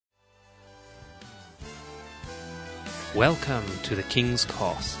Welcome to the King's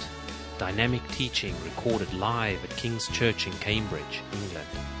Cast, dynamic teaching recorded live at King's Church in Cambridge, England.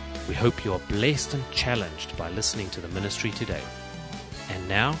 We hope you are blessed and challenged by listening to the ministry today. And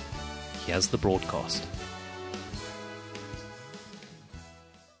now, here's the broadcast.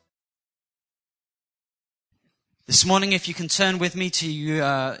 This morning, if you can turn with me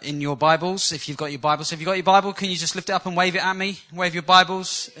to in your Bibles, if you've got your Bibles. If you've got your Bible, can you just lift it up and wave it at me? Wave your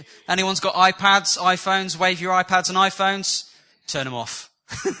Bibles. Anyone's got iPads, iPhones? Wave your iPads and iPhones. Turn them off.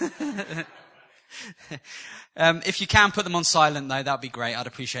 If you can put them on silent though, that'd be great. I'd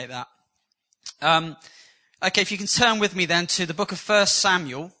appreciate that. Okay, if you can turn with me then to the book of 1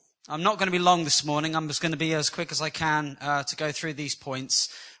 Samuel. I'm not going to be long this morning. I'm just going to be as quick as I can to go through these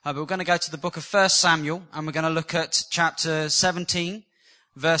points. But we're going to go to the book of 1 Samuel, and we're going to look at chapter 17,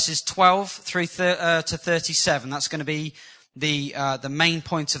 verses 12 through to 37. That's going to be the main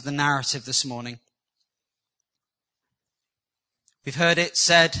point of the narrative this morning. We've heard it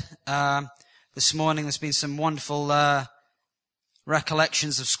said this morning. There's been some wonderful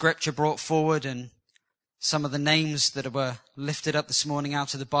recollections of Scripture brought forward, and some of the names that were lifted up this morning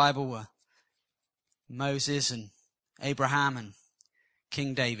out of the Bible were Moses and Abraham and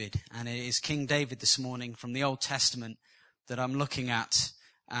King David. And it is King David this morning from the Old Testament that I'm looking at.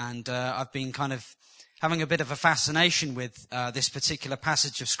 And I've been kind of having a bit of a fascination with this particular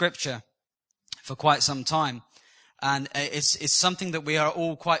passage of Scripture for quite some time. And it's something that we are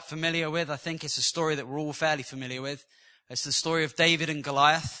all quite familiar with. I think it's a story that we're all fairly familiar with. It's the story of David and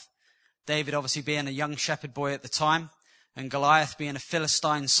Goliath. David obviously being a young shepherd boy at the time, and Goliath being a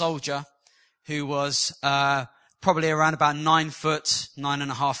Philistine soldier who was probably around about 9 foot,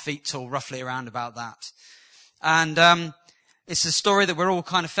 9.5 feet tall, roughly around about that. And it's a story that we're all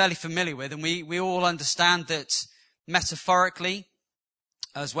kind of fairly familiar with, and we all understand that metaphorically,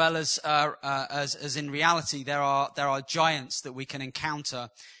 as well as in reality, there are giants that we can encounter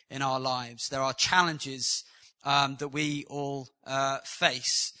in our lives. There are challenges that we all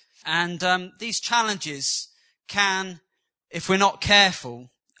face. And these challenges can, if we're not careful,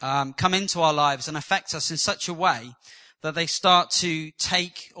 come into our lives and affect us in such a way that they start to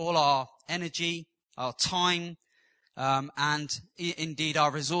take all our energy, our time, and indeed our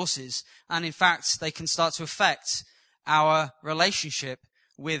resources. And in fact, they can start to affect our relationship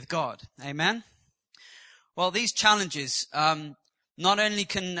with God. Amen? Well, these challenges not only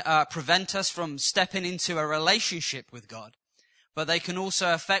can prevent us from stepping into a relationship with God, but they can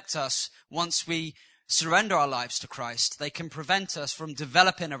also affect us once we surrender our lives to Christ. They can prevent us from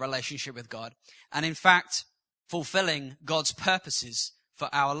developing a relationship with God and, in fact, fulfilling God's purposes for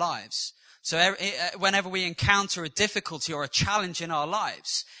our lives. So whenever we encounter a difficulty or a challenge in our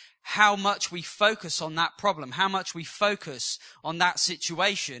lives, how much we focus on that problem, how much we focus on that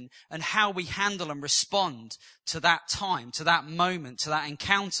situation, and how we handle and respond to that time, to that moment, to that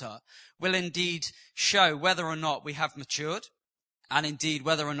encounter, will indeed show whether or not we have matured, and indeed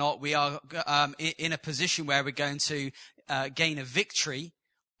whether or not we are in a position where we're going to gain a victory,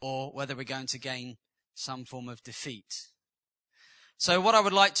 or whether we're going to gain some form of defeat. So what I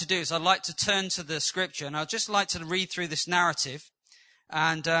would like to do is I'd like to turn to the Scripture, and I'd just like to read through this narrative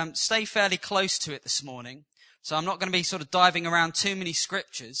and stay fairly close to it this morning. So I'm not going to be sort of diving around too many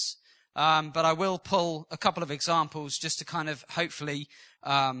Scriptures, but I will pull a couple of examples just to kind of hopefully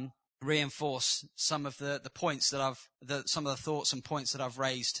reinforce some of the points that some of the thoughts and points that I've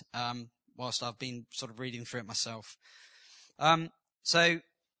raised whilst I've been sort of reading through it myself. So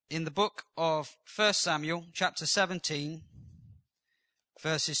in the book of 1 Samuel, chapter 17,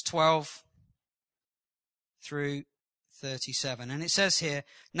 verses 12 through 37. And it says here,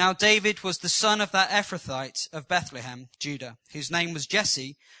 "Now David was the son of that Ephrathite of Bethlehem, Judah, whose name was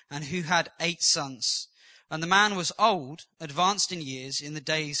Jesse, and who had 8 sons. And the man was old, advanced in years, in the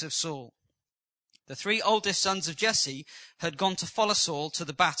days of Saul. The 3 oldest sons of Jesse had gone to follow Saul to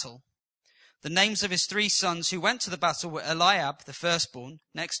the battle. The names of his 3 sons who went to the battle were Eliab, the firstborn,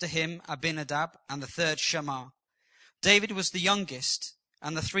 next to him Abinadab, and the third Shammah. David was the youngest,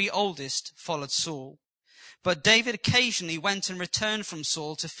 and the 3 oldest followed Saul. But David occasionally went and returned from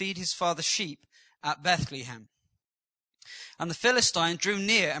Saul to feed his father's sheep at Bethlehem. And the Philistine drew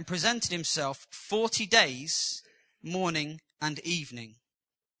near and presented himself 40 days, morning and evening."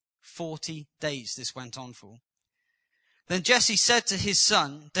 40 days this went on for. "Then Jesse said to his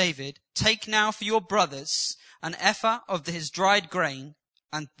son David, 'Take now for your brothers an ephah of his dried grain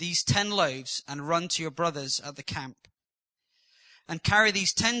and these 10 loaves, and run to your brothers at the camp. And carry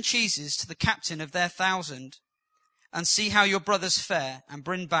these 10 cheeses to the captain of their 1,000, and see how your brothers fare, and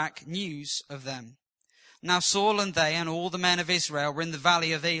bring back news of them.' Now Saul and they and all the men of Israel were in the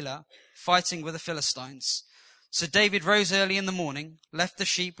valley of Elah, fighting with the Philistines. So David rose early in the morning, left the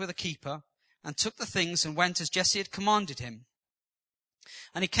sheep with a keeper, and took the things and went as Jesse had commanded him.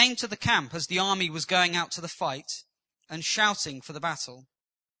 And he came to the camp as the army was going out to the fight and shouting for the battle.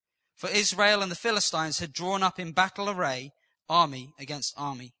 For Israel and the Philistines had drawn up in battle array, army against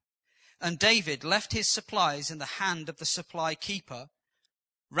army. And David left his supplies in the hand of the supply keeper,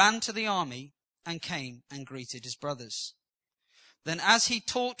 ran to the army, and came and greeted his brothers. Then as he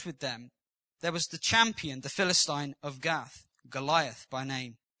talked with them, there was the champion, the Philistine of Gath, Goliath by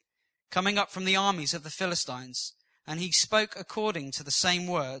name, coming up from the armies of the Philistines, and he spoke according to the same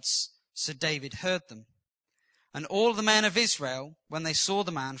words, so David heard them. And all the men of Israel, when they saw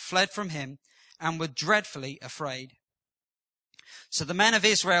the man, fled from him, and were dreadfully afraid. So the men of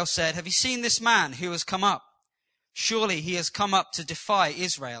Israel said, "Have you seen this man who has come up? Surely he has come up to defy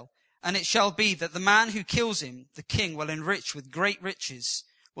Israel. And it shall be that the man who kills him, the king will enrich with great riches,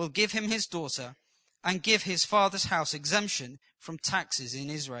 will give him his daughter, and give his father's house exemption from taxes in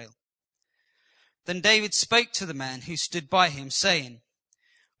Israel." Then David spoke to the men who stood by him, saying,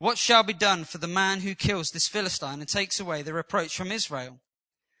 "What shall be done for the man who kills this Philistine and takes away the reproach from Israel?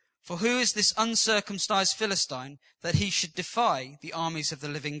 For who is this uncircumcised Philistine that he should defy the armies of the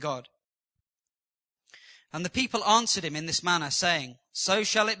living God?" And the people answered him in this manner, saying, "So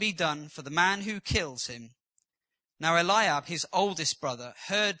shall it be done for the man who kills him." Now Eliab, his oldest brother,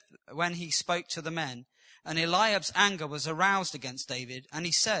 heard when he spoke to the men, and Eliab's anger was aroused against David, and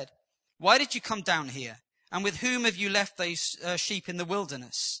he said, "Why did you come down here? And with whom have you left those sheep in the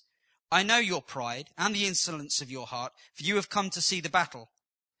wilderness? I know your pride and the insolence of your heart, for you have come to see the battle."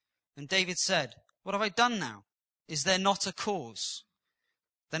 And David said, "What have I done now? Is there not a cause?"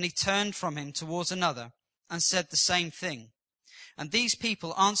 Then he turned from him towards another, and said the same thing. And these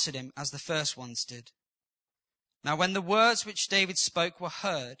people answered him as the first ones did. Now when the words which David spoke were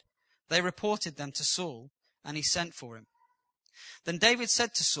heard, they reported them to Saul, and he sent for him. Then David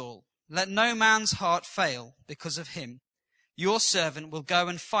said to Saul, "Let no man's heart fail because of him. Your servant will go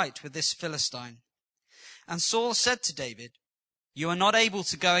and fight with this Philistine." And Saul said to David, "You are not able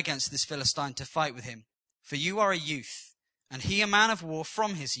to go against this Philistine to fight with him, for you are a youth, and he a man of war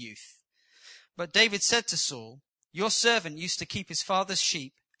from his youth." But David said to Saul, "Your servant used to keep his father's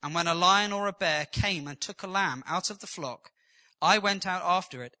sheep, and when a lion or a bear came and took a lamb out of the flock, I went out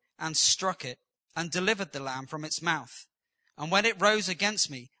after it and struck it and delivered the lamb from its mouth. And when it rose against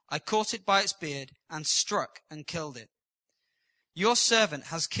me, I caught it by its beard and struck and killed it. Your servant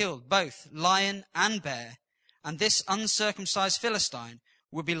has killed both lion and bear, and this uncircumcised Philistine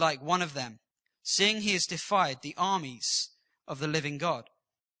will be like one of them, seeing he has defied the armies of the living God."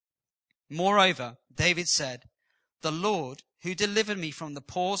 Moreover, David said, "The Lord, who delivered me from the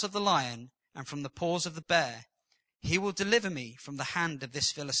paws of the lion and from the paws of the bear, he will deliver me from the hand of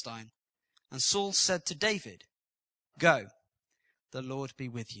this Philistine." And Saul said to David, "Go, the Lord be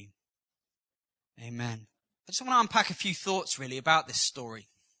with you." Amen. I just want to unpack a few thoughts really about this story.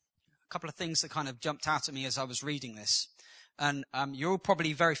 A couple of things that kind of jumped out at me as I was reading this. And you're all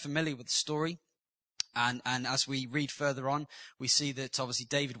probably very familiar with the story. And as we read further on, we see that obviously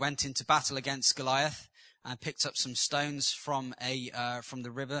David went into battle against Goliath and picked up some stones from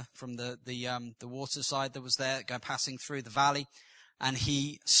the river, from the water side that was there, passing through the valley, and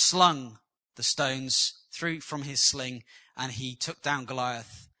he slung the stones through from his sling, and he took down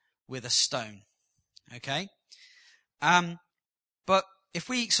Goliath with a stone. Okay, but if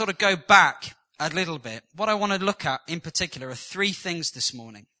we sort of go back a little bit, what I want to look at in particular are three things this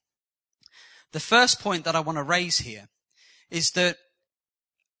morning. The first point that I want to raise here is that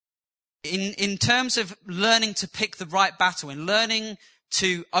in terms of learning to pick the right battle and learning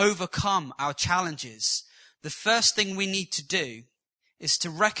to overcome our challenges, the first thing we need to do is to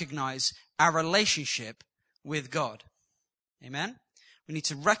recognize our relationship with God. Amen? We need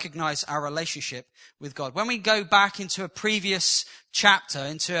to recognize our relationship with God. When we go back into a previous chapter,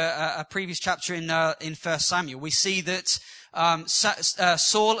 in 1 Samuel, we see that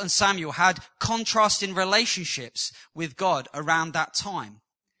Saul and Samuel had contrasting relationships with God around that time.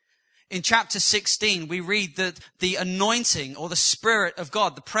 In chapter 16, we read that the anointing or the Spirit of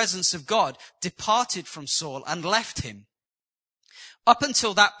God, the presence of God, departed from Saul and left him. Up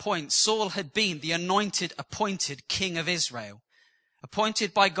until that point, Saul had been the anointed, appointed king of Israel,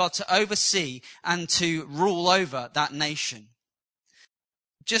 appointed by God to oversee and to rule over that nation.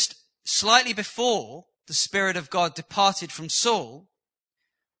 Just slightly before the Spirit of God departed from Saul,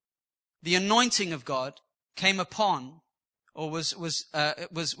 the anointing of God came upon, or was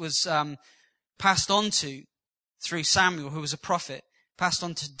passed on to, through Samuel, who was a prophet, passed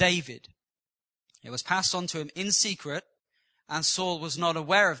on to David. It was passed on to him in secret, and Saul was not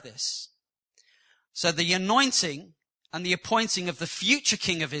aware of this. So the anointing and the appointing of the future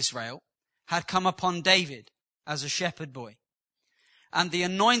king of Israel had come upon David as a shepherd boy. And the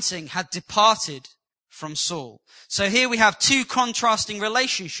anointing had departed from Saul. So here we have two contrasting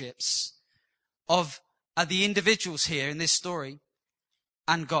relationships of the individuals here in this story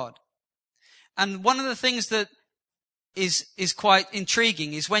and God. And one of the things that is quite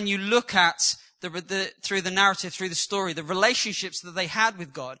intriguing is when you look at through the narrative, through the story, the relationships that they had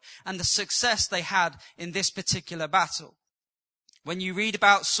with God and the success they had in this particular battle. When you read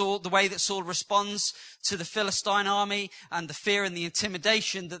about Saul, the way that Saul responds to the Philistine army and the fear and the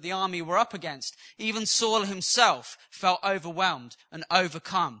intimidation that the army were up against, even Saul himself felt overwhelmed and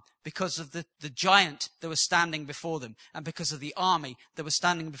overcome because of the giant that was standing before them and because of the army that was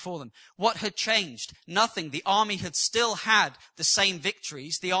standing before them. What had changed? Nothing. The army had still had the same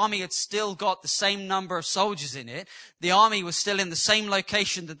victories. The army had still got the same number of soldiers in it. The army was still in the same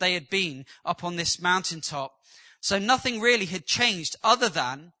location that they had been up on this mountaintop. So nothing really had changed other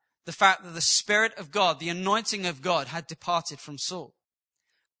than the fact that the Spirit of God, the anointing of God, had departed from Saul.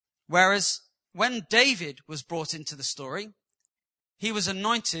 Whereas when David was brought into the story, he was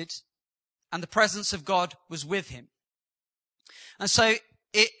anointed and the presence of God was with him. And so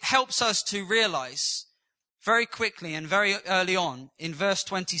it helps us to realize very quickly and very early on in verse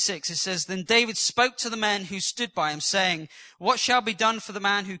 26, it says, "Then David spoke to the men who stood by him, saying, 'What shall be done for the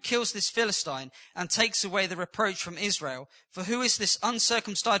man who kills this Philistine and takes away the reproach from Israel? For who is this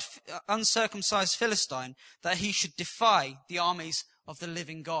uncircumcised Philistine that he should defy the armies of the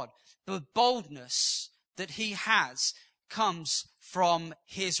living God?'" The boldness that he has comes from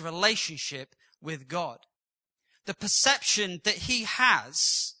his relationship with God. The perception that he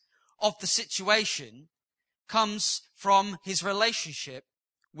has of the situation comes from his relationship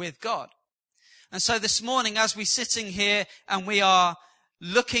with God. And so this morning, as we're sitting here and we are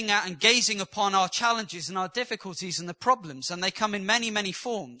looking at and gazing upon our challenges and our difficulties and the problems, and they come in many, many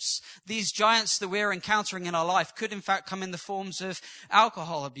forms. These giants that we're encountering in our life could in fact come in the forms of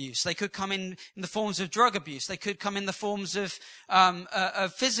alcohol abuse. They could come in the forms of drug abuse. They could come in the forms of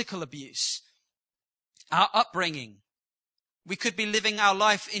physical abuse. Our upbringing. We could be living our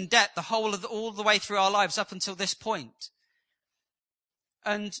life in debt all the way through our lives up until this point.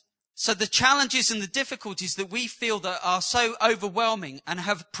 And so the challenges and the difficulties that we feel that are so overwhelming and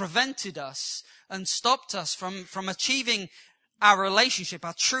have prevented us and stopped us from achieving our relationship,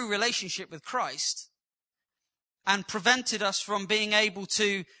 our true relationship with Christ, and prevented us from being able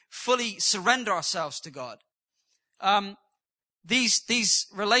to fully surrender ourselves to God. These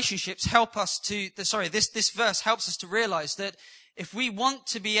relationships help us this verse helps us to realize that if we want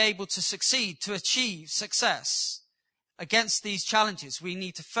to be able to succeed, to achieve success against these challenges, we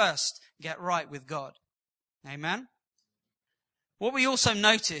need to first get right with God. Amen? What we also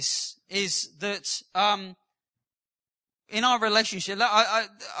notice is that in our relationship, I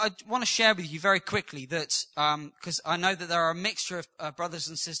want to share with you very quickly that, because I know that there are a mixture of brothers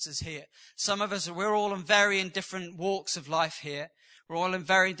and sisters here. Some of us, we're all in varying different walks of life here. We're all in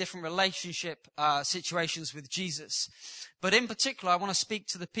very different relationship situations with Jesus. But in particular, I want to speak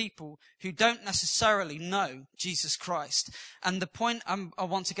to the people who don't necessarily know Jesus Christ. And the point I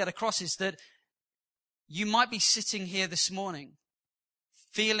want to get across is that you might be sitting here this morning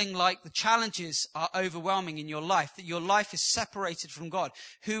feeling like the challenges are overwhelming in your life, that your life is separated from God.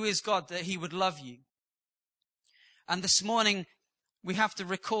 Who is God that he would love you? And this morning, we have to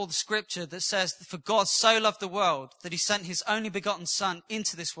recall the scripture that says, "For God so loved the world that he sent his only begotten Son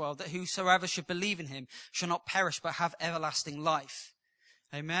into this world, that whosoever should believe in him shall not perish but have everlasting life."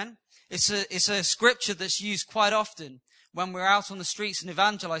 Amen? It's a scripture that's used quite often when we're out on the streets and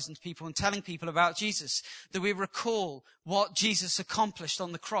evangelizing to people and telling people about Jesus, that we recall what Jesus accomplished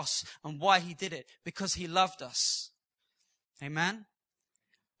on the cross and why he did it, because he loved us. Amen?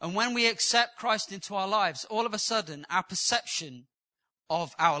 And when we accept Christ into our lives, all of a sudden our perception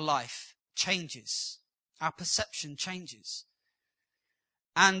of our life changes. Our perception changes.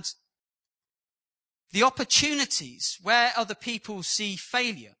 And the opportunities, where other people see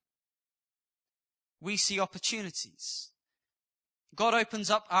failure, we see opportunities. God opens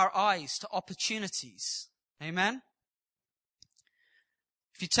up our eyes to opportunities. Amen?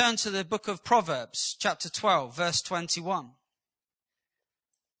 If you turn to the book of Proverbs, chapter 12, verse 21.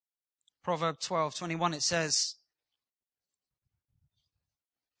 Proverbs 12:21, it says,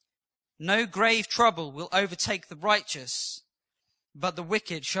 "No grave trouble will overtake the righteous, but the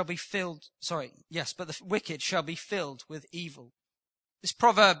wicked shall be filled with evil." This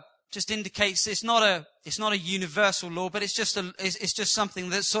proverb just indicates it's not a universal law, but it's just something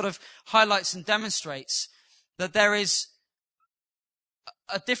that sort of highlights and demonstrates that there is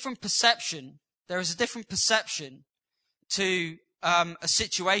a different perception there is a different perception to a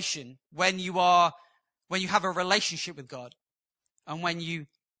situation when you have a relationship with God and when you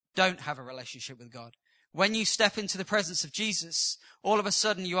don't have a relationship with God. When you step into the presence of Jesus, all of a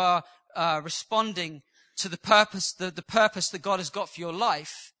sudden you are responding to the purpose that God has got for your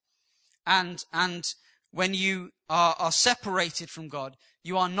life. And when you are separated from God,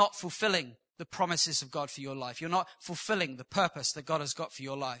 you are not fulfilling the promises of God for your life. You're not fulfilling the purpose that God has got for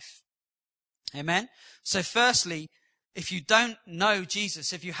your life. Amen? So firstly, if you don't know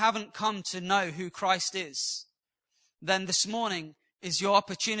Jesus, if you haven't come to know who Christ is, then this morning is your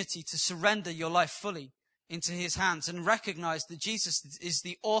opportunity to surrender your life fully into his hands and recognize that Jesus is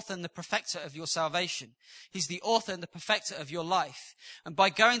the author and the perfecter of your salvation. He's the author and the perfecter of your life. And by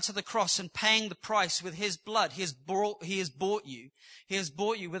going to the cross and paying the price with his blood, he has bought you. He has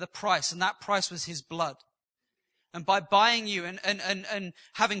bought you with a price, and that price was his blood. And by buying you and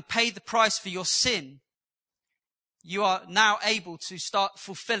having paid the price for your sin, you are now able to start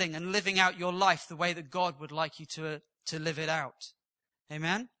fulfilling and living out your life the way that God would like you to live it out.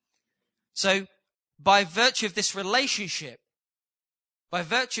 Amen? So, by virtue of this relationship, by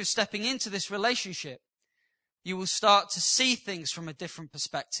virtue of stepping into this relationship, you will start to see things from a different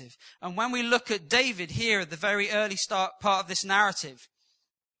perspective. And when we look at David here at the very early part of this narrative,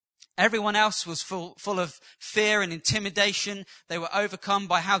 everyone else was full of fear and intimidation. They were overcome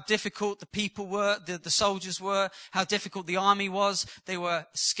by how difficult the people were, the soldiers were, how difficult the army was. They were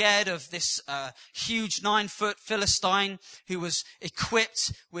scared of this huge 9-foot Philistine who was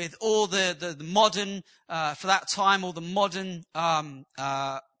equipped with all the modern, for that time, all the modern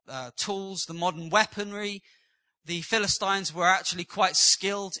tools, the modern weaponry. The Philistines were actually quite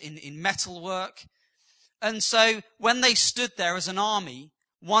skilled in metalwork. And so when they stood there as an army,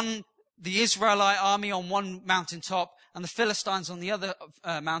 the Israelite army on one mountaintop and the Philistines on the other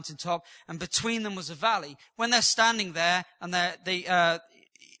mountaintop, and between them was a valley. When they're standing there and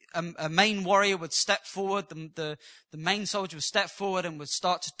a main warrior would step forward, the main soldier would step forward and would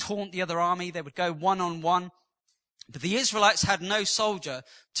start to taunt the other army. They would go one-on-one. But the Israelites had no soldier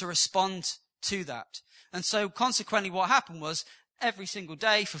to respond to that. And so consequently what happened was, every single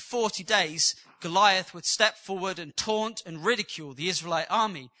day for 40 days, Goliath would step forward and taunt and ridicule the Israelite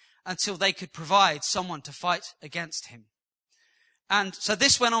army until they could provide someone to fight against him. And so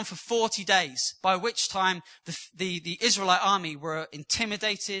this went on for 40 days, by which time the Israelite army were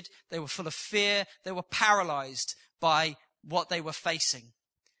intimidated, they were full of fear, they were paralyzed by what they were facing.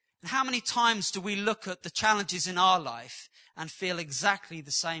 And how many times do we look at the challenges in our life and feel exactly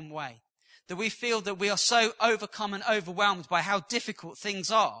the same way? That we feel that we are so overcome and overwhelmed by how difficult things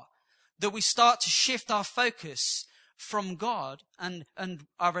are, that we start to shift our focus from God and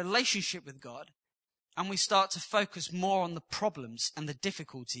our relationship with God, and we start to focus more on the problems and the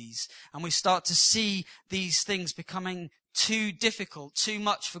difficulties, and we start to see these things becoming too difficult, too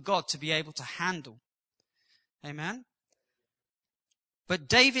much for God to be able to handle. Amen? But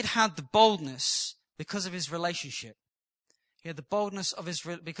David had the boldness because of his relationship. He had the boldness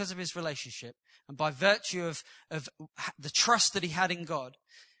because of his relationship, and by virtue of the trust that he had in God,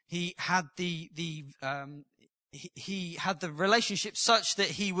 he had he had the relationship such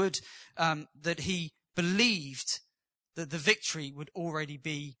that he believed that the victory would already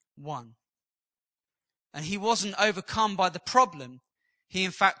be won. And he wasn't overcome by the problem. He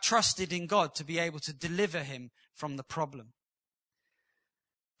in fact trusted in God to be able to deliver him from the problem.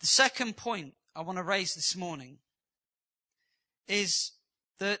 The second point I want to raise this morning is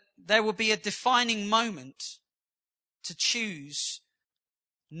that there will be a defining moment to choose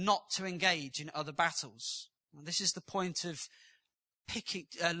not to engage in other battles. And this is the point of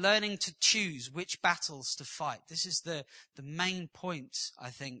learning to choose which battles to fight. This is the main point, I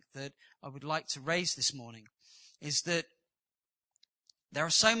think, that I would like to raise this morning, is that there are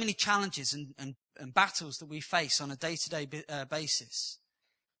so many challenges and battles that we face on a day-to-day basis.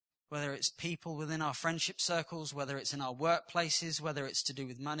 Whether it's people within our friendship circles, whether it's in our workplaces, whether it's to do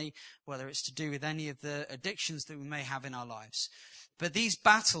with money, whether it's to do with any of the addictions that we may have in our lives. But these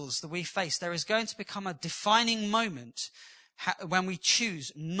battles that we face, there is going to become a defining moment when we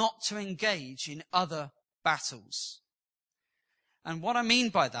choose not to engage in other battles. And what I mean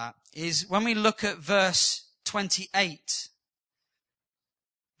by that is when we look at verse 28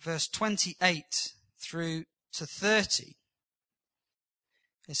 through to 30,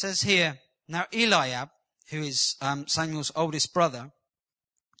 it says here, now Eliab, who is Samuel's oldest brother,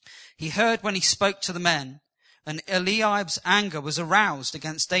 he heard when he spoke to the men, and Eliab's anger was aroused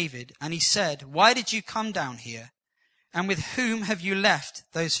against David, and he said, "Why did you come down here? And with whom have you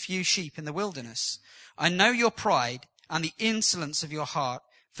left those few sheep in the wilderness? I know your pride and the insolence of your heart,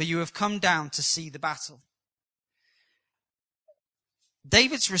 for you have come down to see the battle.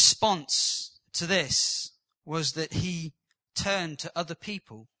 David's response to this was that he turned to other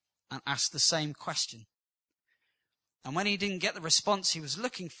people and asked the same question. And when he didn't get the response he was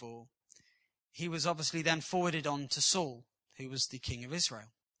looking for, he was obviously then forwarded on to Saul, who was the king of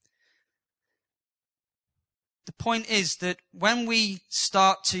Israel. The point is that when we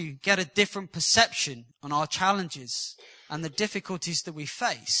start to get a different perception on our challenges and the difficulties that we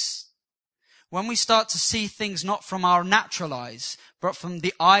face, when we start to see things not from our natural eyes, but from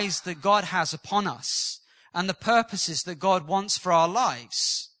the eyes that God has upon us and the purposes that God wants for our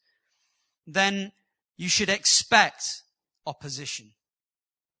lives, then you should expect opposition.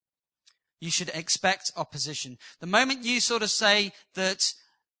 You should expect opposition. The moment you sort of say that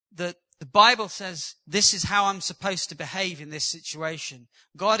the Bible says, this is how I'm supposed to behave in this situation,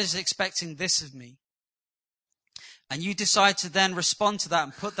 God is expecting this of me, and you decide to then respond to that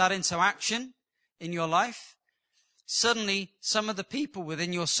and put that into action in your life, suddenly some of the people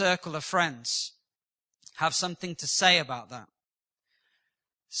within your circle of friends have something to say about that.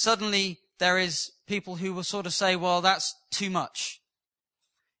 Suddenly there is people who will sort of say, well, that's too much.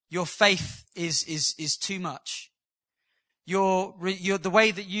 Your faith is too much. The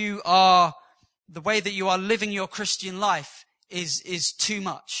way that you are living your Christian life is too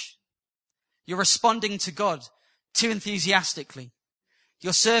much. You're responding to God too enthusiastically.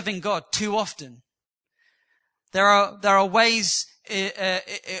 You're serving God too often. There are ways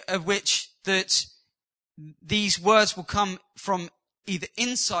of which that these words will come from either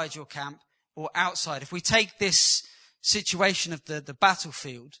inside your camp or outside. If we take this situation of the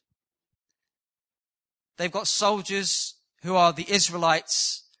battlefield, they've got soldiers who are the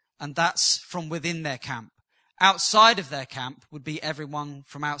Israelites, and that's from within their camp. Outside of their camp would be everyone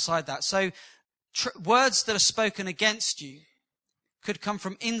from outside that. So words that are spoken against you could come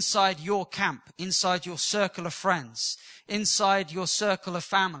from inside your camp, inside your circle of friends, inside your circle of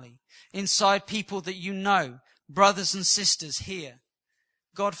family, inside people that you know, brothers and sisters here.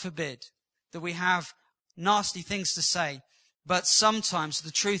 God forbid that we have nasty things to say, but sometimes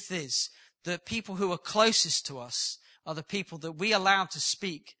the truth is that people who are closest to us are the people that we allow to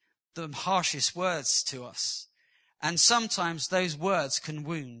speak the harshest words to us. And sometimes those words can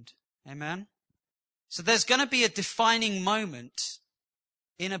wound. Amen? So there's going to be a defining moment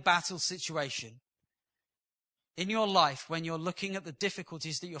in a battle situation in your life when you're looking at the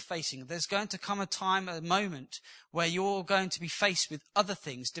difficulties that you're facing. There's going to come a moment where you're going to be faced with other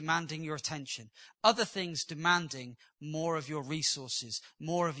things demanding your attention, other things demanding more of your resources,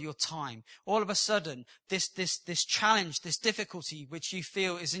 more of your time. All of a sudden, this challenge, this difficulty which you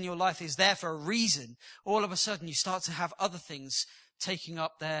feel is in your life is there for a reason. All of a sudden, you start to have other things taking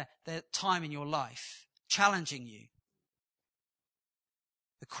up their time in your life, challenging you.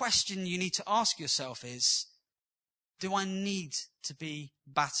 The question you need to ask yourself is, do I need to be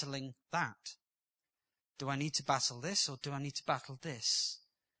battling that? Do I need to battle this, or do I need to battle this?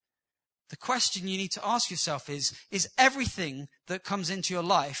 The question you need to ask yourself is everything that comes into your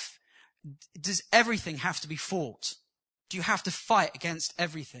life, does everything have to be fought? Do you have to fight against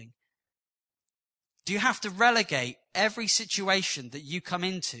everything? Do you have to relegate every situation that you come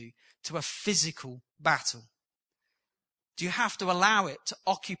into to a physical battle? Do you have to allow it to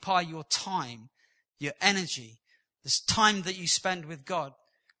occupy your time, your energy, this time that you spend with God,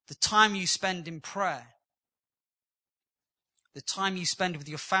 the time you spend in prayer, the time you spend with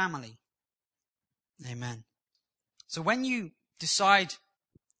your family? Amen. So when you decide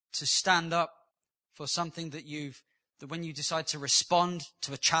to stand up for something that when you decide to respond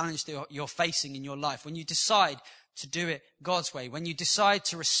to a challenge that you're facing in your life, when you decide to do it God's way, when you decide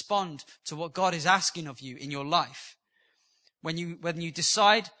to respond to what God is asking of you in your life, when you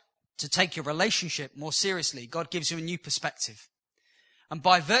decide to take your relationship more seriously, God gives you a new perspective. And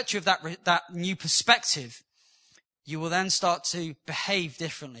by virtue of that new perspective, you will then start to behave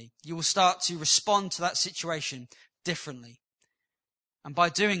differently. You will start to respond to that situation differently. And by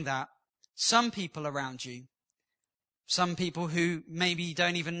doing that, some people around you, some people who maybe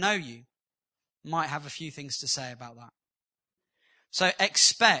don't even know you, might have a few things to say about that. So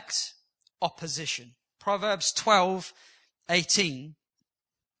expect opposition. Proverbs 12:18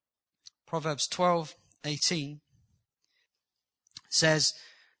 says,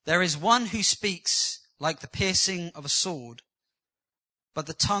 "There is one who speaks like the piercing of a sword, but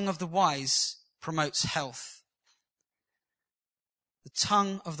the tongue of the wise promotes health." The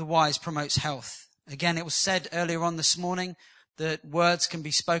tongue of the wise promotes health. Again, it was said earlier on this morning that words can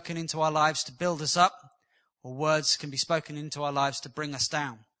be spoken into our lives to build us up, or words can be spoken into our lives to bring us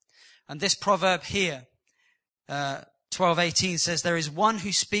down. And this proverb here 12:18 says, there is one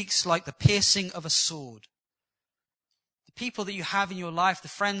who speaks like the piercing of a sword. The people that you have in your life, the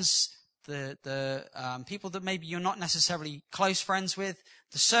friends, the people that maybe you're not necessarily close friends with,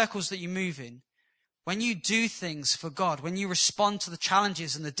 the circles that you move in, when you do things for God, when you respond to the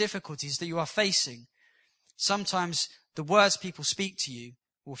challenges and the difficulties that you are facing, sometimes the words people speak to you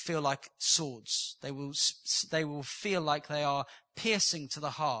will feel like swords. They will feel like they are piercing to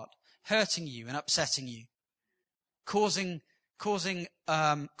the heart, hurting you and upsetting you, causing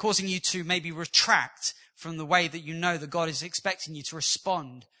you to maybe retract from the way that you know that God is expecting you to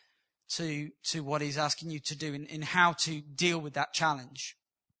respond to what He's asking you to do in how to deal with that challenge.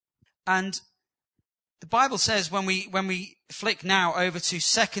 And the Bible says when we flick now over to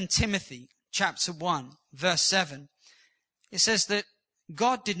 2 Timothy chapter 1, verse 7, it says that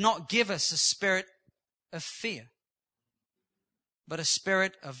God did not give us a spirit of fear, but a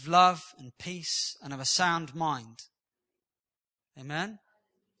spirit of love and peace and of a sound mind. Amen?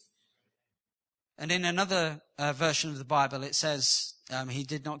 And in another version of the Bible, it says He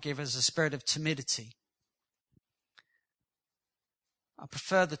did not give us a spirit of timidity. I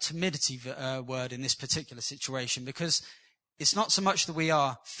prefer the timidity word in this particular situation, because it's not so much that we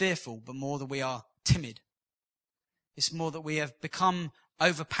are fearful, but more that we are timid. It's more that we have become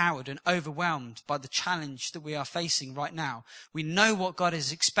overpowered and overwhelmed by the challenge that we are facing right now. We know what God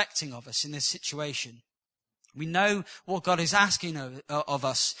is expecting of us in this situation. We know what God is asking of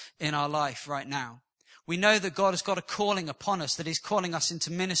us in our life right now. We know that God has got a calling upon us, that He's calling us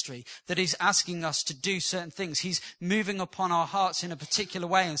into ministry, that He's asking us to do certain things. He's moving upon our hearts in a particular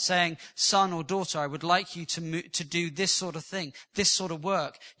way and saying, son or daughter, I would like you to do this sort of thing, this sort of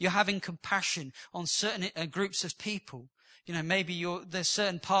work. You're having compassion on certain groups of people. You know, maybe there's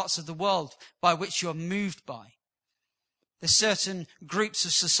certain parts of the world by which you're moved by. There's certain groups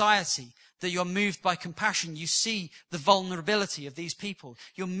of society that you're moved by compassion. You see the vulnerability of these people.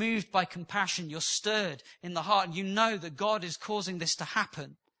 You're moved by compassion. You're stirred in the heart. And you know that God is causing this to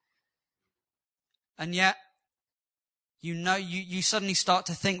happen. And yet, you know, you suddenly start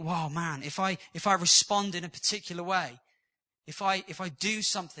to think, wow, man, if I respond in a particular way, if I do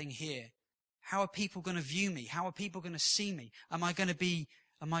something here, how are people going to view me? How are people going to see me? Am I going to be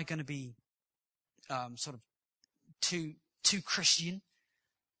sort of too Christian?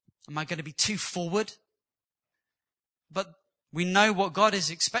 Am I going to be too forward? But we know what God is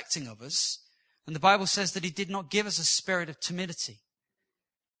expecting of us. And the Bible says that He did not give us a spirit of timidity,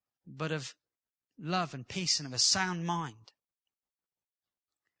 but of love and peace and of a sound mind.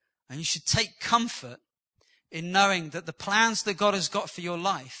 And you should take comfort in knowing that the plans that God has got for your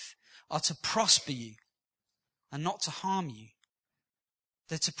life are to prosper you and not to harm you.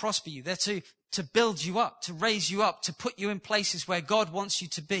 They're to prosper you. They're to build you up, to raise you up, to put you in places where God wants you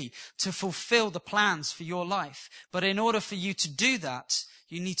to be, to fulfill the plans for your life. But in order for you to do that,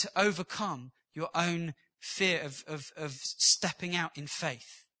 you need to overcome your own fear of stepping out in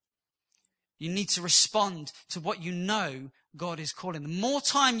faith. You need to respond to what you know God is calling. The more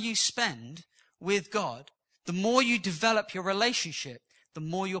time you spend with God, the more you develop your relationship, the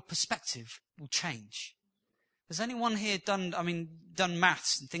more your perspective will change. Has anyone here done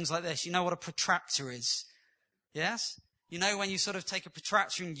maths and things like this? You know what a protractor is? Yes? You know when you sort of take a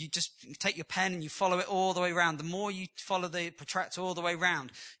protractor and you just take your pen and you follow it all the way around. The more you follow the protractor all the way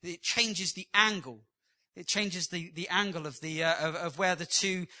around, it changes the angle. It changes the angle of where the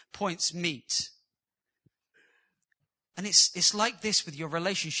 2 points meet. And it's like this with your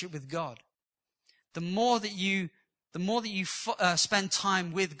relationship with God. The more that you spend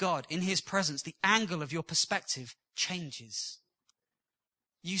time with God in His presence, the angle of your perspective changes.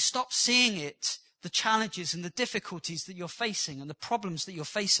 You stop seeing the challenges and the difficulties that you're facing and the problems that you're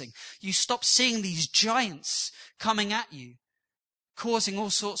facing. You stop seeing these giants coming at you, causing all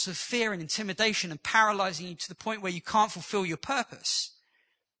sorts of fear and intimidation and paralyzing you to the point where you can't fulfill your purpose.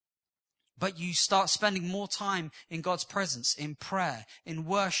 But you start spending more time in God's presence, in prayer, in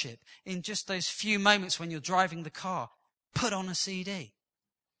worship, in just those few moments when you're driving the car. Put on a CD.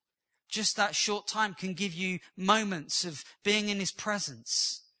 Just that short time can give you moments of being in His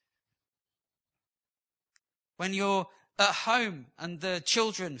presence. When you're at home and the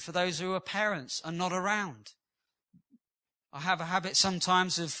children, for those who are parents, are not around. I have a habit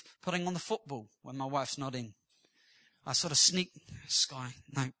sometimes of putting on the football when my wife's not in. I sort of sneak, Sky,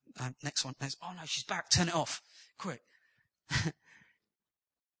 no, next one, next. Oh no, she's back, turn it off, quick.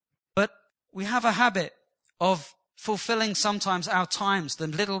 But we have a habit of fulfilling sometimes our times, the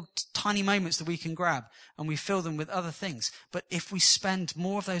little tiny moments that we can grab and we fill them with other things. But if we spend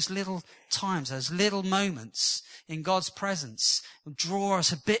more of those little times, those little moments in God's presence, it'll draw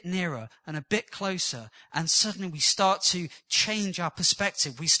us a bit nearer and a bit closer, and suddenly we start to change our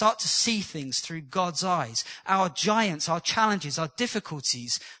perspective. We start to see things through God's eyes. Our giants, our challenges, our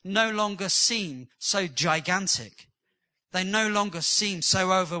difficulties no longer seem so gigantic. They no longer seem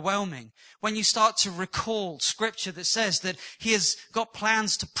so overwhelming. When you start to recall scripture that says that he has got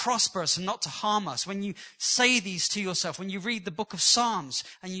plans to prosper us and not to harm us, when you say these to yourself, when you read the book of Psalms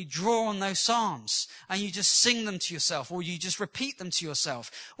and you draw on those Psalms and you just sing them to yourself or you just repeat them to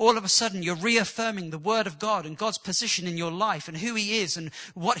yourself, all of a sudden you're reaffirming the word of God and God's position in your life and who he is and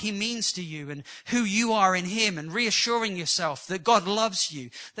what he means to you and who you are in him, and reassuring yourself that God loves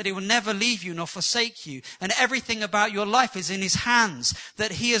you, that he will never leave you nor forsake you, and everything about your life is in his hands,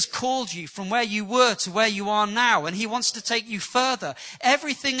 that he has called you from where you were to where you are now, and he wants to take you further.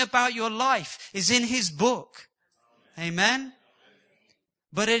 Everything about your life is in his book. Amen?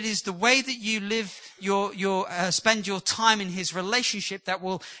 But it is the way that you live spend your time in his relationship that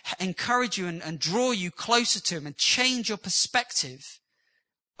will encourage you and draw you closer to him and change your perspective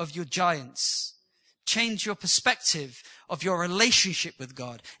of your giants. Change your perspective of your relationship with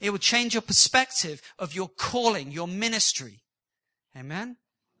God. It will change your perspective of your calling, your ministry. Amen?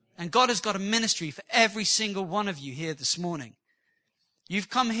 And God has got a ministry for every single one of you here this morning. You've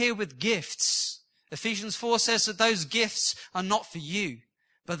come here with gifts. Ephesians 4 says that those gifts are not for you,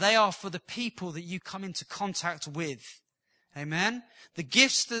 but they are for the people that you come into contact with. Amen? The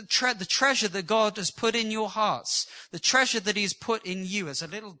gifts, the treasure that God has put in your hearts, the treasure that he has put in you as a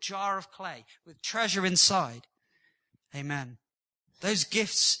little jar of clay with treasure inside. Amen. Those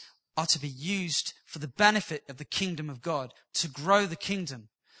gifts are to be used for the benefit of the kingdom of God, to grow the kingdom,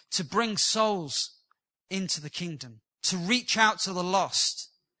 to bring souls into the kingdom, to reach out to the lost.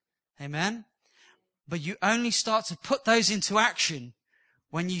 Amen? But you only start to put those into action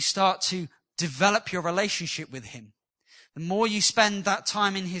when you start to develop your relationship with him. The more you spend that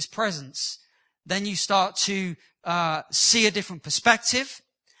time in his presence, then you start to see a different perspective,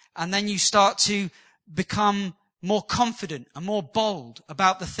 and then you start to become more confident and more bold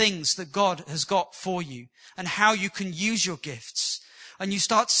about the things that God has got for you and how you can use your gifts. And you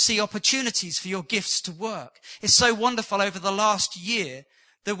start to see opportunities for your gifts to work. It's so wonderful over the last year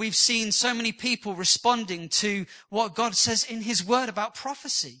that we've seen so many people responding to what God says in his word about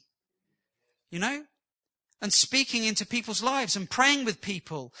prophecy. You know? And speaking into people's lives and praying with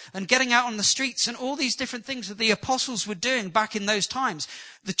people and getting out on the streets and all these different things that the apostles were doing back in those times.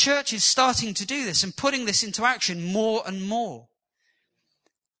 The church is starting to do this and putting this into action more and more.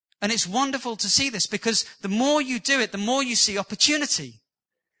 And it's wonderful to see this, because the more you do it, the more you see opportunity.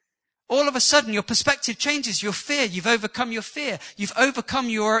 All of a sudden, your perspective changes. Your fear, you've overcome your fear. You've overcome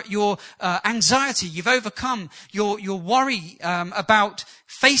your anxiety. You've overcome your worry about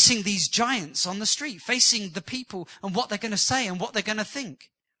facing these giants on the street, facing the people and what they're going to say and what they're going to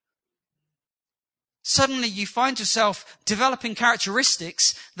think. Suddenly, you find yourself developing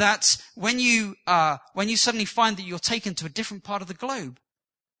characteristics that when you suddenly find that you're taken to a different part of the globe,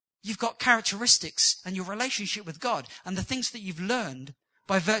 you've got characteristics and your relationship with God and the things that you've learned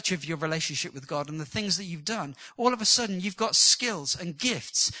by virtue of your relationship with God and the things that you've done. All of a sudden, you've got skills and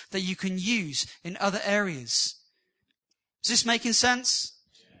gifts that you can use in other areas. Is this making sense?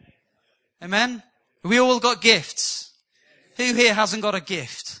 Amen? We all got gifts. Who here hasn't got a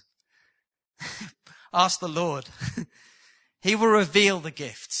gift? Ask the Lord. He will reveal the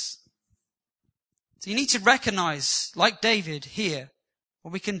gifts. So you need to recognize, like David here,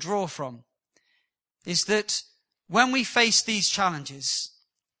 what we can draw from is that when we face these challenges,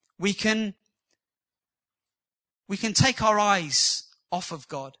 we can take our eyes off of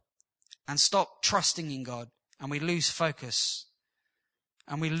God and stop trusting in God, and we lose focus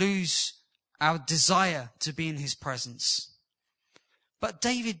and we lose our desire to be in his presence. But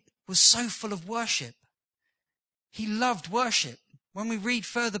David was so full of worship. He loved worship. When we read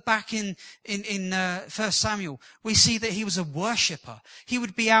further back in 1 Samuel, we see that he was a worshipper. He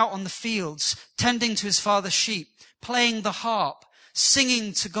would be out on the fields, tending to his father's sheep, playing the harp,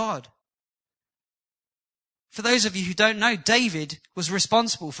 singing to God. For those of you who don't know, David was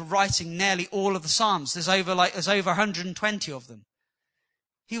responsible for writing nearly all of the Psalms. There's over 120 of them.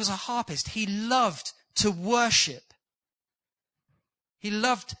 He was a harpist. He loved to worship. He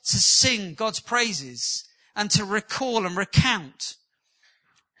loved to sing God's praises and to recall and recount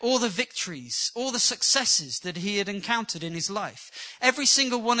all the victories, all the successes that he had encountered in his life. Every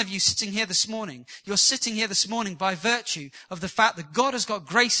single one of you sitting here this morning, you're sitting here this morning by virtue of the fact that God has got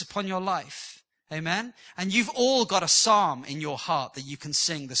grace upon your life. Amen? And you've all got a psalm in your heart that you can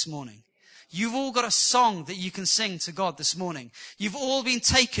sing this morning. You've all got a song that you can sing to God this morning. You've all been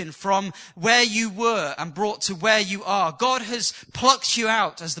taken from where you were and brought to where you are. God has plucked you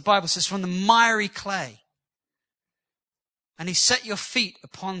out, as the Bible says, from the miry clay. And He set your feet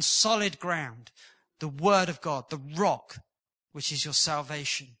upon solid ground, the Word of God, the rock, which is your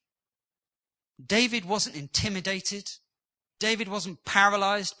salvation. David wasn't intimidated. David wasn't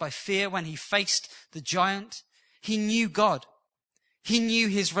paralyzed by fear when he faced the giant. He knew God. He knew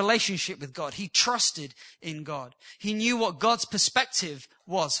his relationship with God. He trusted in God. He knew what God's perspective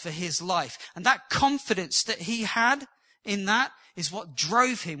was for his life. And that confidence that he had in that is what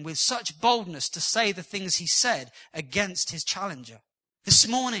drove him with such boldness to say the things he said against his challenger. This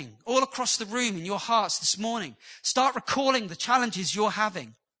morning, all across the room in your hearts this morning, start recalling the challenges you're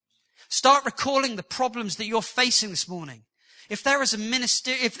having. Start recalling the problems that you're facing this morning. If there is a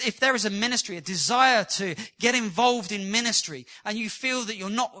ministry, a desire to get involved in ministry, and you feel that you're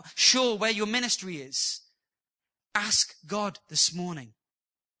not sure where your ministry is, ask God this morning.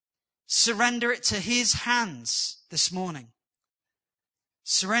 Surrender it to His hands this morning.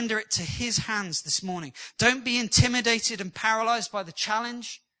 Surrender it to His hands this morning. Don't be intimidated and paralyzed by the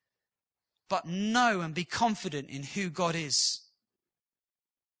challenge, but know and be confident in who God is.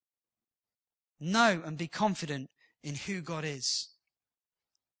 Know and be confident in who God is.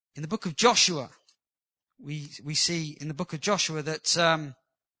 In the book of Joshua, we see in the book of Joshua that,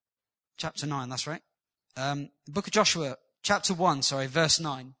 chapter 9, that's right. The book of Joshua, chapter 1, verse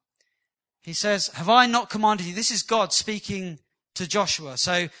 9. He says, have I not commanded you? This is God speaking to Joshua.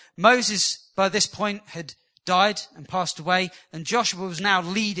 So Moses, by this point, had died and passed away, and Joshua was now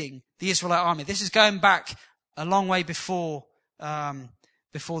leading the Israelite army. This is going back a long way before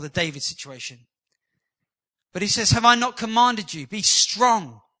the David situation. But he says, have I not commanded you? Be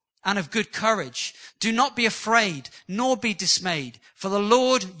strong and of good courage. Do not be afraid, nor be dismayed, for the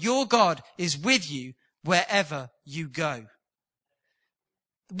Lord your God is with you wherever you go.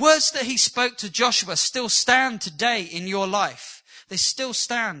 The words that he spoke to Joshua still stand today in your life. They still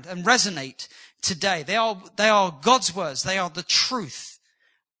stand and resonate today. They are God's words. They are the truth.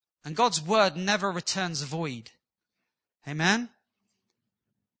 And God's word never returns void. Amen?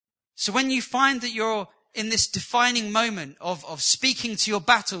 So when you find that you're in this defining moment of speaking to your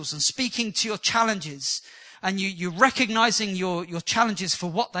battles and speaking to your challenges, and you're recognizing your challenges for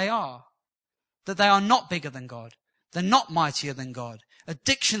what they are, that they are not bigger than God. They're not mightier than God.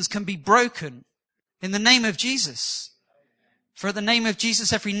 Addictions can be broken in the name of Jesus. For at the name of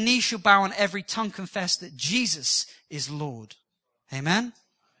Jesus, every knee shall bow and every tongue confess that Jesus is Lord. Amen?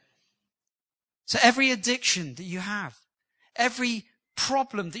 So every addiction that you have, every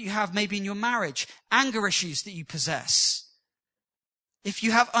problem that you have maybe in your marriage, anger issues that you possess, if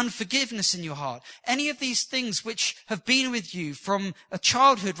you have unforgiveness in your heart, any of these things which have been with you from a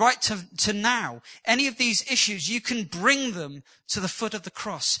childhood right to now, any of these issues, you can bring them to the foot of the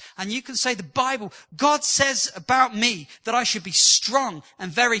cross. And you can say, the Bible, God says about me that I should be strong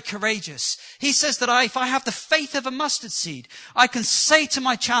and very courageous. He says that if I have the faith of a mustard seed, I can say to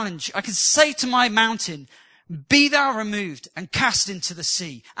my challenge, I can say to my mountain, be thou removed and cast into the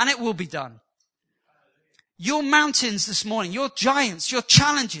sea, and it will be done. Your mountains this morning, your giants, your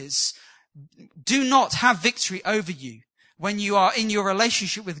challenges do not have victory over you when you are in your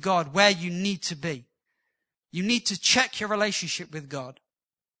relationship with God where you need to be. You need to check your relationship with God.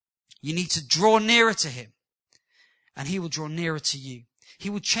 You need to draw nearer to Him, and He will draw nearer to you. He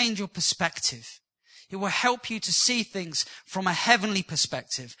will change your perspective. He will help you to see things from a heavenly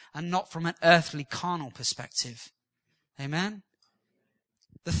perspective and not from an earthly, carnal perspective. Amen?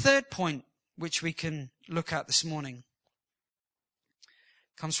 The third point which we can look at this morning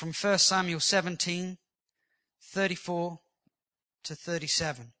comes from 1 Samuel 17, 34 to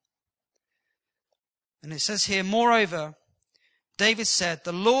 37. And it says here, moreover, David said,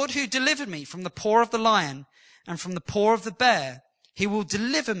 the Lord who delivered me from the paw of the lion and from the paw of the bear, He will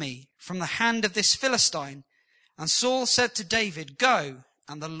deliver me from the hand of this Philistine. And Saul said to David, go,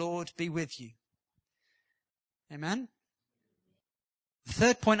 and the Lord be with you. Amen? The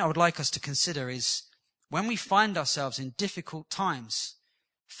third point I would like us to consider is when we find ourselves in difficult times,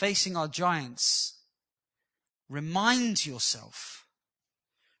 facing our giants, remind yourself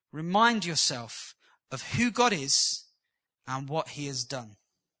of who God is and what He has done.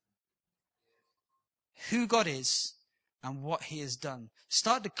 Who God is and what He has done.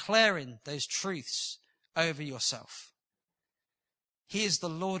 Start declaring those truths over yourself. He is the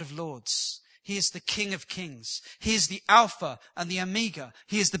Lord of Lords. He is the King of Kings. He is the Alpha and the Omega.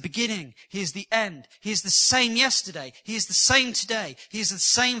 He is the beginning. He is the end. He is the same yesterday. He is the same today. He is the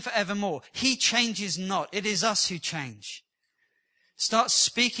same forevermore. He changes not. It is us who change. Start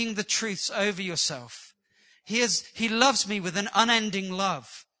speaking the truths over yourself. He loves me with an unending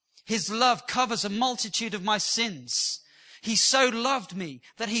love. His love covers a multitude of my sins. He so loved me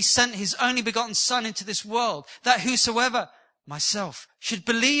that he sent his only begotten Son into this world, that whosoever, myself, should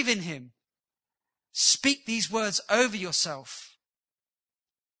believe in him. Speak these words over yourself.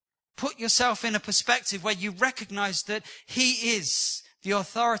 Put yourself in a perspective where you recognize that he is the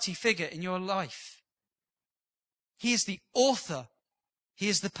authority figure in your life. He is the author. He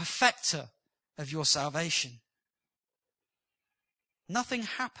is the perfecter of your salvation. Nothing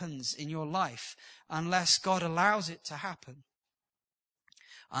happens in your life unless God allows it to happen.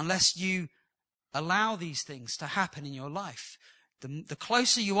 Unless you allow these things to happen in your life. The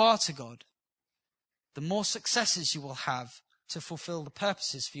closer you are to God, the more successes you will have to fulfill the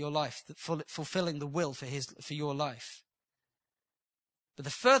purposes for your life, fulfilling the will for your life. But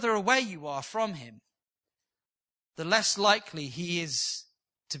the further away you are from him, the less likely he is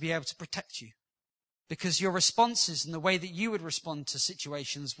to be able to protect you. Because your responses and the way that you would respond to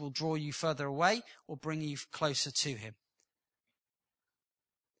situations will draw you further away or bring you closer to him.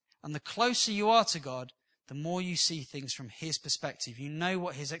 And the closer you are to God, the more you see things from his perspective. You know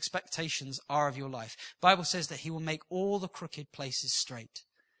what his expectations are of your life. The Bible says that he will make all the crooked places straight.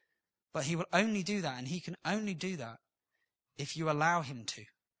 But he will only do that, and he can only do that if you allow him to.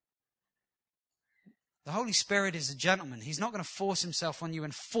 The Holy Spirit is a gentleman. He's not going to force himself on you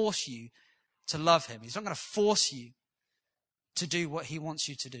and force you to love him. He's not going to force you to do what he wants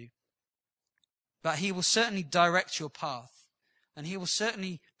you to do. But he will certainly direct your path. And he will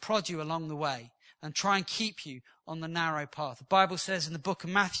certainly prod you along the way and try and keep you on the narrow path. The Bible says in the book of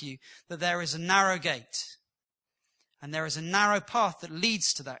Matthew that there is a narrow gate. And there is a narrow path that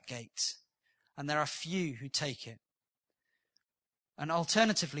leads to that gate. And there are few who take it. And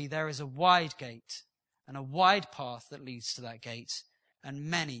alternatively, there is a wide gate and a wide path that leads to that gate. And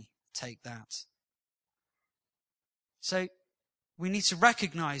many take that. So we need to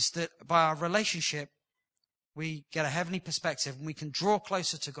recognize that by our relationship, we get a heavenly perspective and we can draw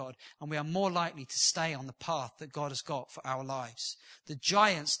closer to God, and we are more likely to stay on the path that God has got for our lives. The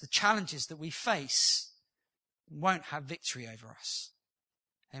giants, the challenges that we face won't have victory over us.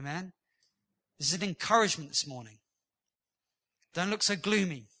 Amen? This is an encouragement this morning. Don't look so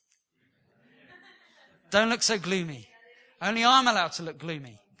gloomy. Don't look so gloomy. Only I'm allowed to look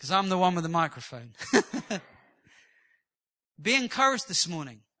gloomy, because I'm the one with the microphone. Be encouraged this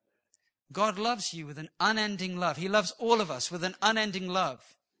morning. God loves you with an unending love. He loves all of us with an unending love.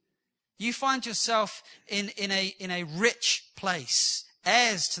 You find yourself in a rich place,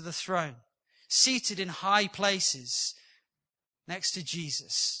 heirs to the throne, seated in high places next to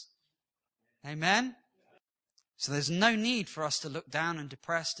Jesus. Amen? So there's no need for us to look down and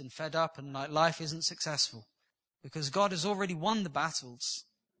depressed and fed up and like life isn't successful, because God has already won the battles.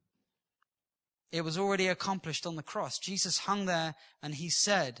 It was already accomplished on the cross. Jesus hung there and he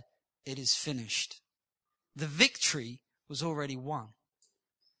said, "It is finished." The victory was already won.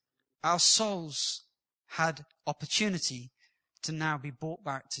 Our souls had opportunity to now be brought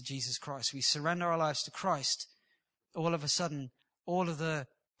back to Jesus Christ. We surrender our lives to Christ. All of a sudden, all of the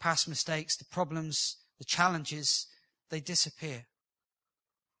past mistakes, the problems, the challenges, they disappear.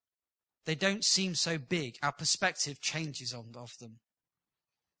 They don't seem so big. Our perspective changes of them.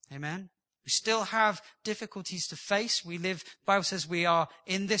 Amen? We still have difficulties to face. We live, the Bible says we are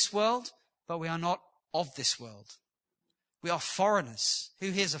in this world, but we are not of this world. We are foreigners. Who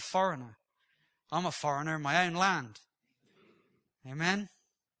here is a foreigner? I'm a foreigner in my own land. Amen?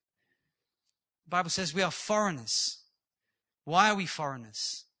 The Bible says we are foreigners. Why are we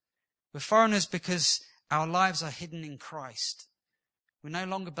foreigners? We're foreigners because our lives are hidden in Christ. We no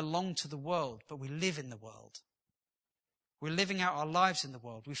longer belong to the world, but we live in the world. We're living out our lives in the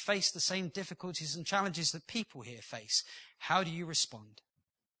world. We face the same difficulties and challenges that people here face. How do you respond?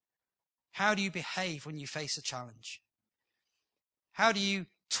 How do you behave when you face a challenge? How do you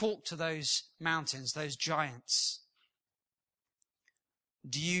talk to those mountains, those giants?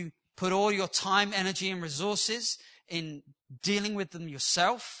 Do you put all your time, energy, and resources in dealing with them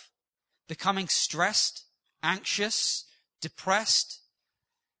yourself, becoming stressed, anxious, depressed,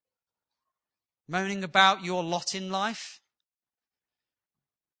 moaning about your lot in life?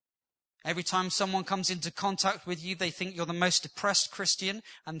 Every time someone comes into contact with you, they think you're the most depressed Christian,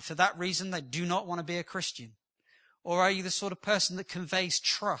 and for that reason, they do not want to be a Christian. Or are you the sort of person that conveys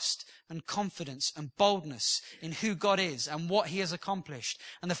trust and confidence and boldness in who God is and what he has accomplished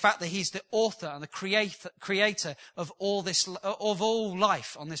and the fact that he's the author and the creator of all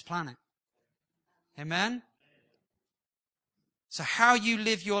life on this planet? Amen? So how you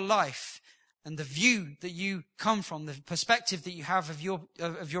live your life and the view that you come from, the perspective that you have of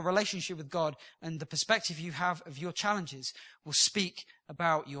your relationship with God and the perspective you have of your challenges will speak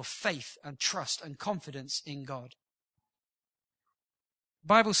about your faith and trust and confidence in God. The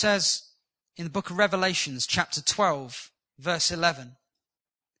Bible says in the book of Revelations, chapter 12, verse 11.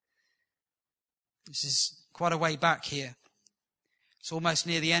 This is quite a way back here. It's almost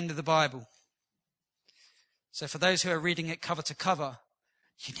near the end of the Bible. So for those who are reading it cover to cover,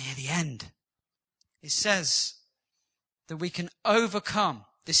 you're near the end. It says that we can overcome.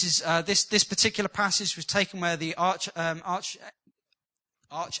 This is this particular passage was taken where the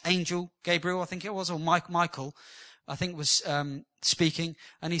archangel Gabriel, I think it was, or Michael, I think was speaking,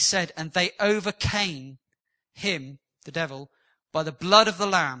 and he said, and they overcame him, the devil, by the blood of the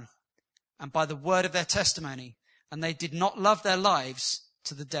Lamb and by the word of their testimony, and they did not love their lives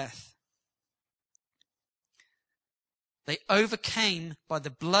to the death. They overcame by the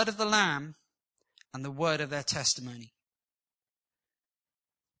blood of the Lamb and the word of their testimony.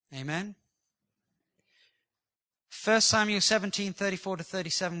 Amen. 1 Samuel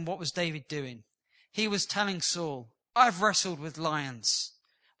 17:34-37, what was David doing? He was telling Saul, I've wrestled with lions.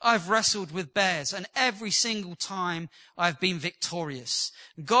 I've wrestled with bears, and every single time I've been victorious.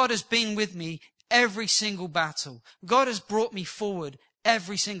 God has been with me every single battle. God has brought me forward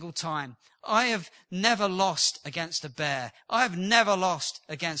every single time. I have never lost against a bear. I have never lost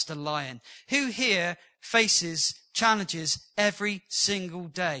against a lion. Who here faces challenges every single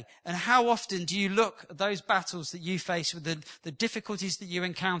day? And how often do you look at those battles that you face with the difficulties that you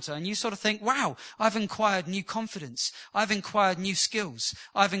encounter and you sort of think, wow, I've acquired new confidence. I've acquired new skills.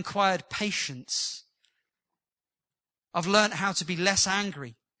 I've acquired patience. I've learned how to be less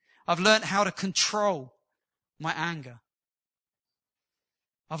angry. I've learned how to control my anger.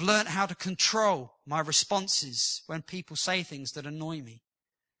 I've learned how to control my responses when people say things that annoy me.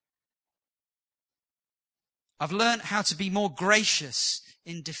 I've learned how to be more gracious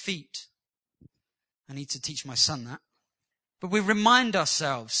in defeat. I need to teach my son that. But we remind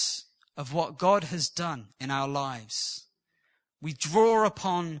ourselves of what God has done in our lives. We draw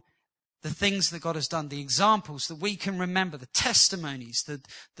upon the things that God has done, the examples that we can remember, the testimonies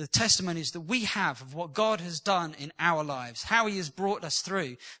that we have of what God has done in our lives, how he has brought us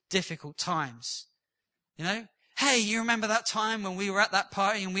through difficult times. You know, hey, you remember that time when we were at that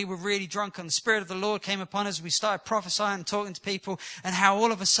party and we were really drunk and the Spirit of the Lord came upon us, we started prophesying and talking to people, and how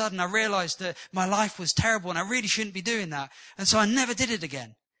all of a sudden I realized that my life was terrible and I really shouldn't be doing that. And so I never did it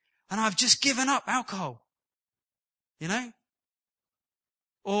again. And I've just given up alcohol. You know?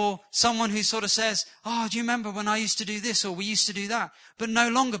 Or someone who sort of says, oh, do you remember when I used to do this or we used to do that? But no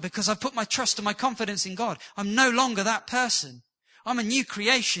longer, because I've put my trust and my confidence in God. I'm no longer that person. I'm a new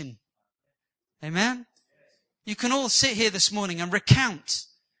creation. Amen? You can all sit here this morning and recount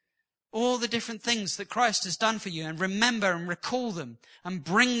all the different things that Christ has done for you and remember and recall them and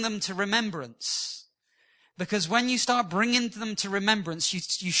bring them to remembrance. Because when you start bringing them to remembrance,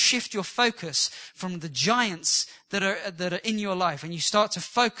 you shift your focus from the giants that are in your life, and you start to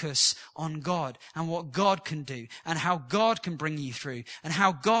focus on God and what God can do and how God can bring you through and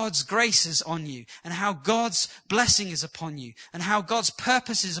how God's grace is on you and how God's blessing is upon you and how God's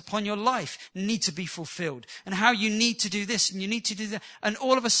purposes upon your life need to be fulfilled and how you need to do this and you need to do that. And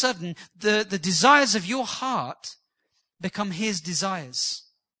all of a sudden, the desires of your heart become his desires.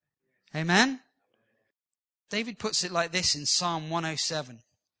 Amen? David puts it like this in Psalm 107,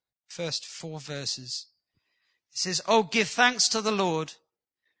 first 4 verses. It says, oh, give thanks to the Lord,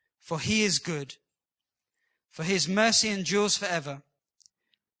 for he is good, for his mercy endures forever.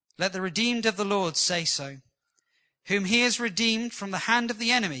 Let the redeemed of the Lord say so, whom he has redeemed from the hand of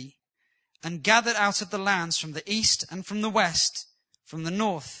the enemy and gathered out of the lands from the east and from the west, from the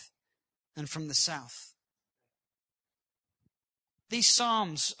north and from the south. These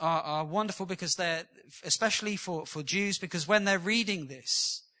Psalms are wonderful because they're, especially for Jews, because when they're reading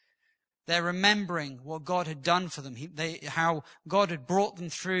this, they're remembering what God had done for them. How God had brought them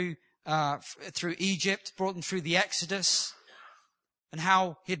through Egypt, brought them through the Exodus, and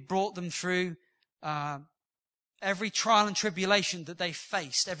how He'd brought them through every trial and tribulation that they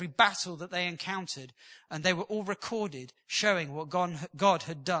faced, every battle that they encountered, and they were all recorded, showing what God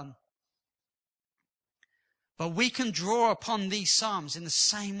had done. But we can draw upon these Psalms in the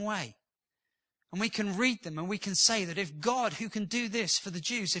same way. And we can read them and we can say that if God, who can do this for the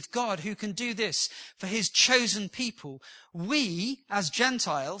Jews, if God, who can do this for his chosen people, we as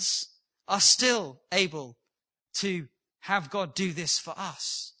Gentiles are still able to have God do this for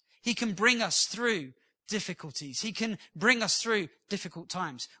us. He can bring us through difficulties. He can bring us through difficult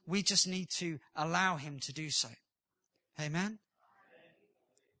times. We just need to allow him to do so. Amen?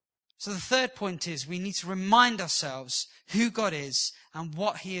 So the third point is we need to remind ourselves who God is and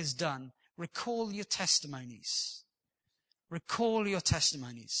what he has done. Recall your testimonies. Recall your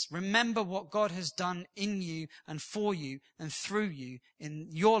testimonies. Remember what God has done in you and for you and through you in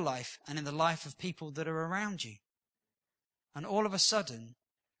your life and in the life of people that are around you. And all of a sudden,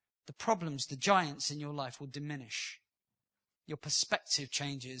 the problems, the giants in your life will diminish. Your perspective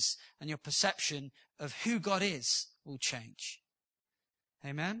changes and your perception of who God is will change.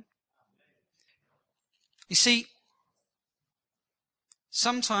 Amen? You see,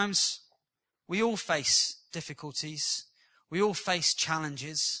 sometimes we all face difficulties. We all face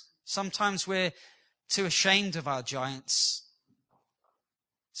challenges. Sometimes we're too ashamed of our giants.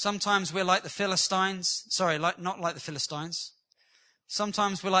 Sometimes we're like the Philistines. Not like the Philistines.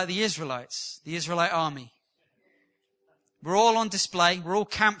 Sometimes we're like the Israelites, the Israelite army. We're all on display. We're all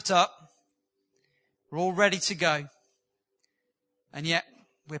camped up. We're all ready to go. And yet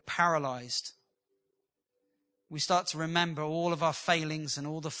we're paralyzed. We start to remember all of our failings and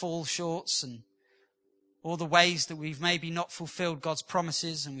all the fall shorts and all the ways that we've maybe not fulfilled God's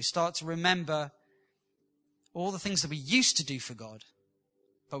promises. And we start to remember all the things that we used to do for God,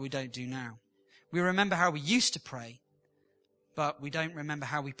 but we don't do now. We remember how we used to pray, but we don't remember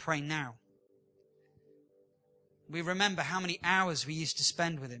how we pray now. We remember how many hours we used to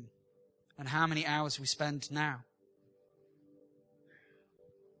spend with him and how many hours we spend now.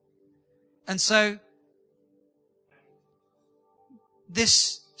 And so,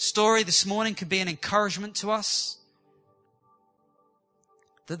 this story this morning can be an encouragement to us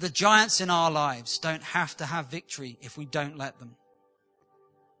that the giants in our lives don't have to have victory if we don't let them.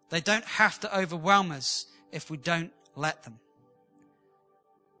 They don't have to overwhelm us if we don't let them.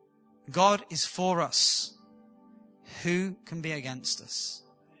 God is for us. Who can be against us?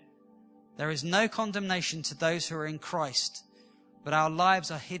 There is no condemnation to those who are in Christ, but our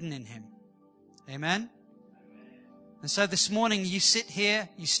lives are hidden in him. Amen? And so this morning you sit here,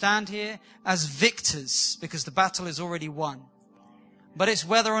 you stand here as victors because the battle is already won. But it's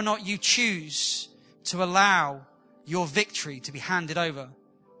whether or not you choose to allow your victory to be handed over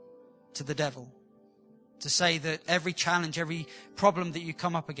to the devil. To say that every challenge, every problem that you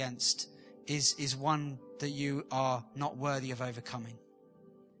come up against is one that you are not worthy of overcoming.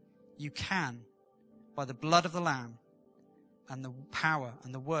 You can by the blood of the Lamb and the power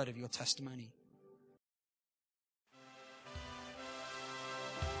and the word of your testimony.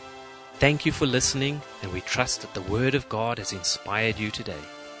 Thank you for listening, and we trust that the Word of God has inspired you today.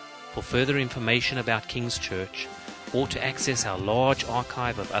 For further information about King's Church, or to access our large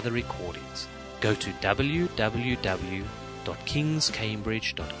archive of other recordings, go to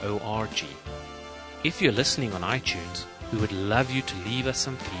www.kingscambridge.org. If you're listening on iTunes, we would love you to leave us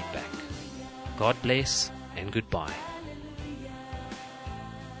some feedback. God bless and goodbye.